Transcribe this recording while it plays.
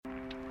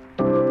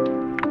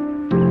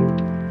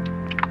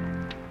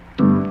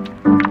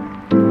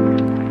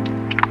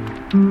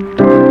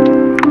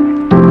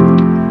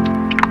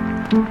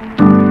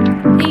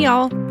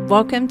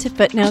Welcome to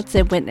Footnotes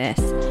and Witness.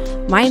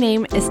 My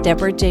name is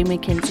Deborah J.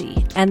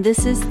 McKenzie, and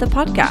this is the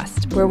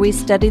podcast where we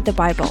study the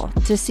Bible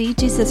to see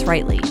Jesus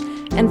rightly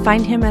and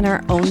find him in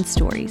our own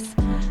stories.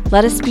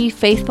 Let us be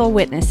faithful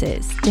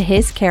witnesses to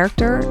his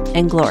character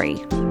and glory.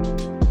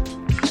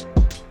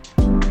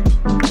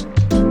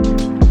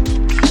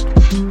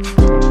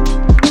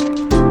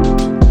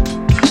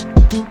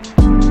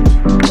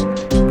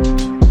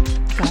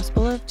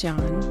 Gospel of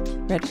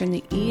John, read from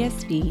the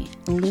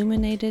ESV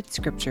Illuminated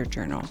Scripture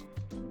Journal.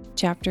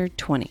 Chapter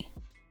 20.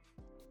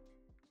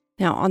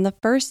 Now on the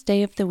first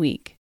day of the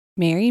week,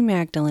 Mary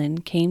Magdalene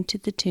came to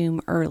the tomb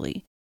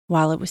early,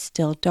 while it was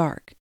still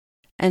dark,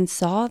 and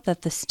saw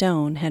that the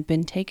stone had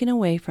been taken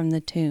away from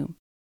the tomb.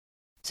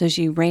 So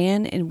she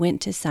ran and went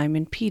to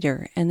Simon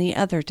Peter and the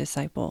other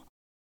disciple,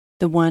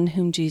 the one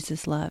whom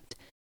Jesus loved,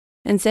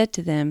 and said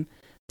to them,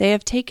 "They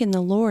have taken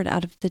the Lord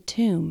out of the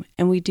tomb,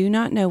 and we do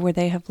not know where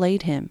they have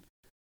laid him."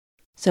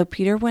 So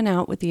Peter went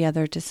out with the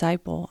other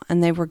disciple,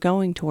 and they were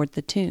going toward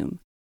the tomb.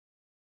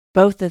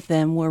 Both of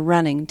them were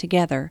running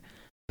together,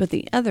 but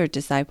the other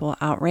disciple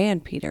outran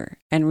Peter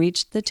and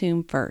reached the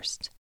tomb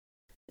first.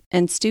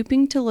 And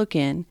stooping to look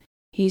in,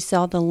 he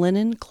saw the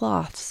linen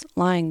cloths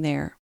lying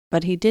there,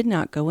 but he did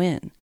not go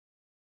in.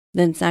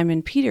 Then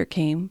Simon Peter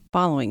came,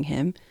 following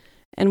him,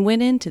 and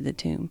went into the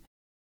tomb.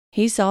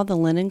 He saw the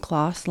linen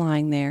cloths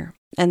lying there,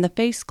 and the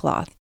face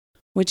cloth,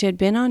 which had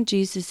been on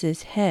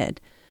Jesus'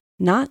 head,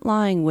 not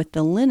lying with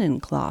the linen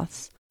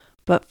cloths,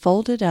 but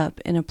folded up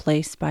in a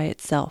place by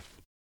itself.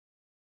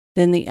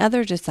 Then the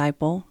other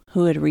disciple,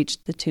 who had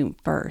reached the tomb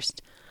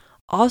first,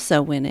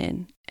 also went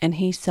in, and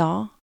he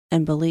saw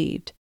and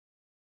believed.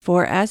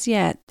 For as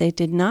yet they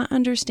did not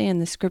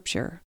understand the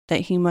scripture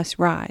that he must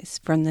rise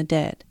from the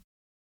dead.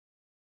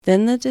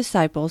 Then the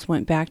disciples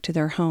went back to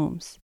their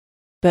homes,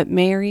 but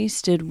Mary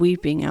stood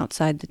weeping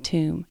outside the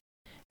tomb.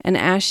 And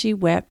as she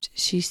wept,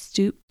 she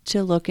stooped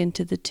to look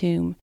into the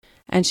tomb,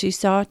 and she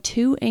saw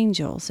two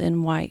angels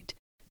in white,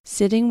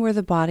 sitting where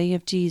the body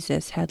of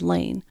Jesus had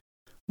lain,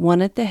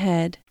 one at the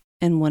head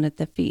and one at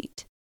the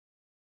feet.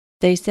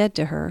 They said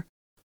to her,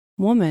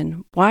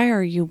 "Woman, why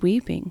are you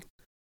weeping?"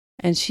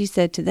 And she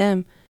said to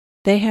them,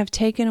 "They have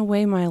taken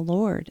away my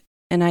Lord,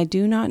 and I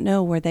do not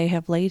know where they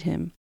have laid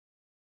him."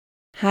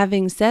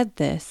 Having said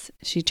this,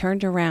 she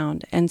turned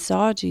around and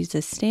saw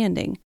Jesus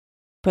standing,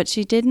 but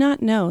she did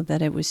not know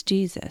that it was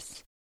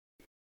Jesus.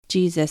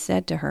 Jesus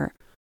said to her,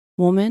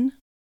 "Woman,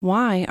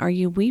 why are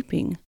you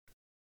weeping?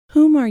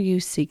 Whom are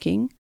you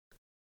seeking?"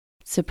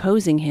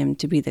 Supposing him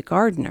to be the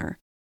gardener,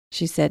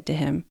 she said to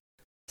him,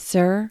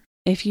 "Sir,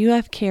 if you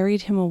have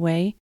carried him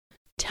away,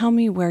 tell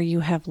me where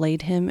you have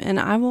laid him, and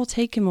I will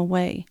take him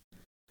away."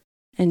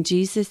 And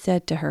Jesus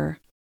said to her,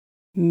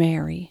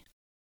 "Mary."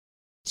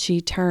 She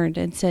turned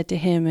and said to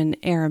him in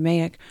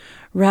Aramaic,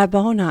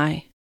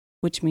 "Rabboni,"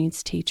 which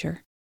means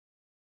teacher.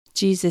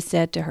 Jesus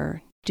said to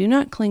her, "Do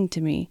not cling to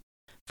me,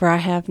 for I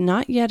have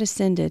not yet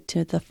ascended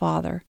to the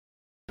Father,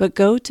 but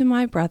go to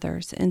my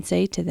brothers and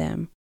say to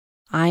them,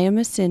 I am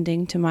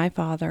ascending to my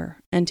Father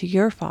and to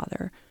your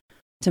Father,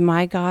 to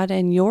my God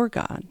and your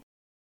God."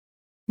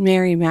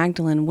 Mary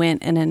Magdalene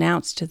went and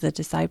announced to the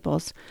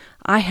disciples,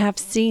 "I have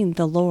seen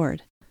the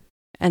Lord,"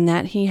 and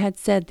that he had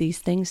said these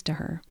things to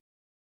her.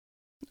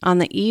 On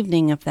the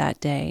evening of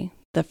that day,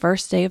 the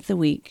first day of the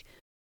week,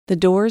 the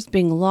doors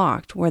being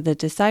locked where the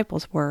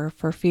disciples were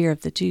for fear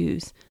of the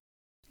Jews,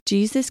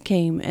 Jesus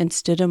came and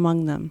stood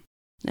among them,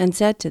 and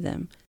said to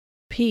them,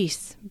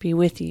 "Peace be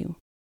with you."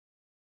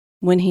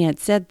 When he had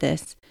said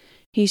this,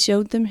 he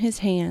showed them his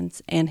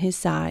hands and his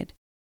side.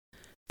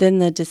 Then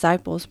the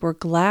disciples were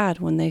glad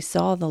when they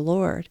saw the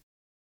Lord.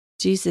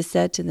 Jesus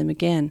said to them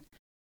again,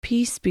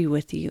 "Peace be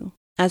with you.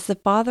 As the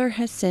Father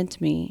has sent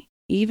me,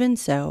 even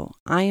so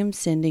I am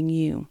sending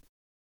you."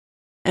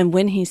 And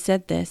when he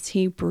said this,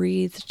 he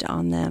breathed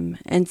on them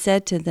and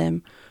said to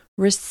them,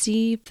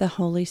 "Receive the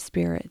Holy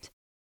Spirit.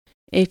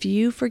 If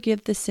you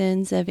forgive the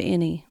sins of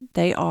any,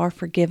 they are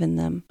forgiven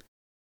them.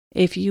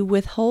 If you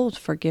withhold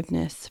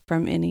forgiveness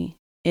from any,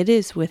 it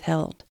is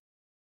withheld."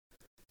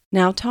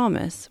 Now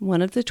Thomas,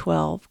 one of the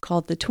 12,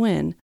 called the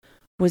twin,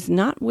 was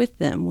not with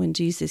them when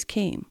Jesus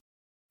came.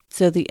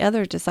 So the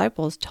other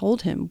disciples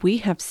told him, "We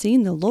have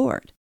seen the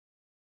Lord."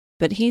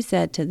 But he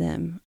said to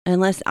them,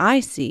 "Unless I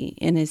see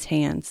in his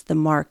hands the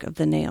mark of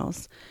the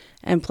nails,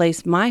 and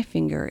place my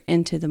finger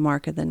into the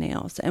mark of the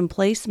nails, and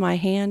place my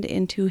hand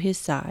into his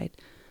side,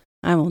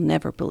 I will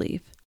never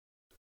believe."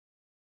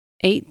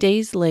 8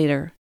 days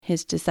later,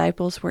 his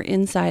disciples were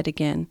inside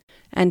again,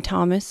 and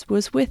Thomas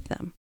was with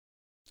them.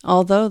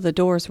 Although the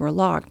doors were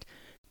locked,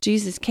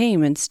 Jesus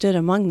came and stood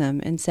among them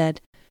and said,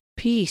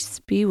 "Peace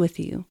be with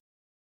you."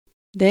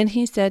 Then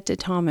he said to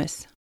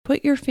Thomas,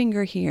 "Put your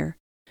finger here,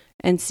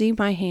 and see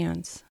my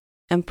hands,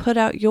 and put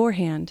out your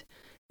hand,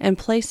 and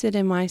place it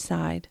in my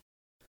side.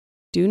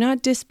 Do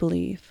not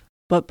disbelieve,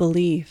 but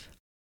believe."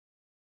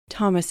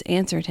 Thomas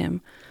answered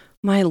him,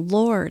 "My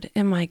Lord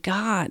and my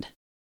God."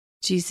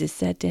 Jesus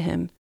said to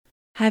him,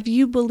 "Have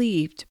you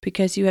believed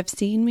because you have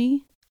seen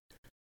me?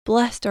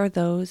 Blessed are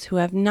those who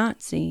have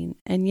not seen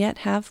and yet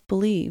have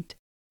believed."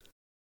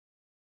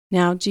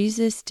 Now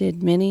Jesus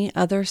did many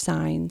other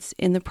signs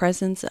in the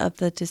presence of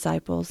the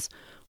disciples,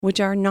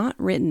 which are not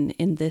written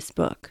in this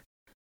book.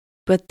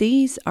 But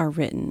these are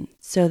written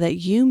so that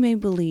you may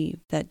believe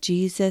that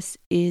Jesus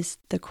is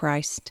the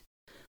Christ,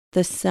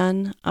 the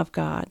Son of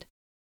God,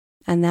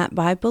 and that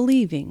by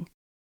believing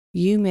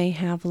you may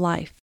have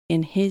life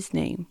in His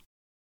name.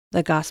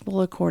 The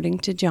Gospel according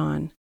to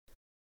John,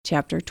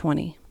 chapter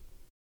 20.